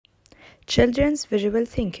Children's visual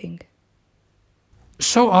thinking.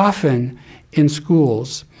 So often in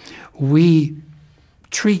schools, we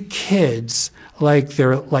treat kids like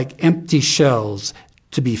they're like empty shells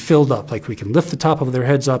to be filled up, like we can lift the top of their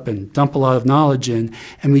heads up and dump a lot of knowledge in,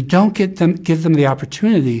 and we don't give them the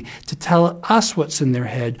opportunity to tell us what's in their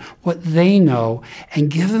head, what they know, and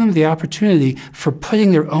give them the opportunity for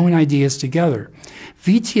putting their own ideas together.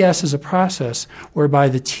 VTS is a process whereby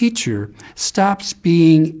the teacher stops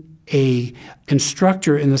being an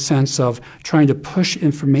instructor in the sense of trying to push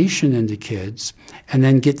information into kids and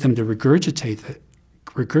then get them to regurgitate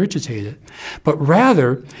it, but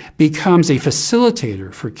rather becomes a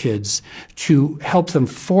facilitator for kids to help them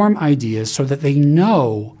form ideas so that they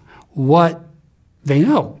know what they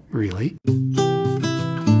know, really.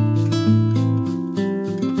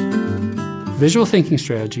 Visual thinking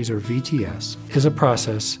strategies, or VTS, is a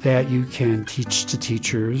process that you can teach to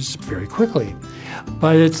teachers very quickly,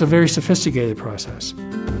 but it's a very sophisticated process.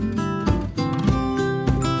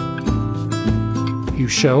 You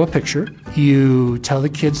show a picture, you tell the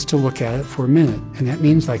kids to look at it for a minute, and that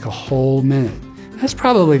means like a whole minute. That's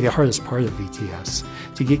probably the hardest part of VTS,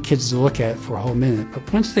 to get kids to look at it for a whole minute,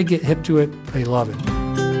 but once they get hip to it, they love it.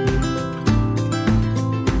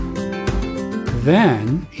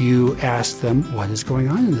 Then you ask them what is going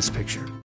on in this picture.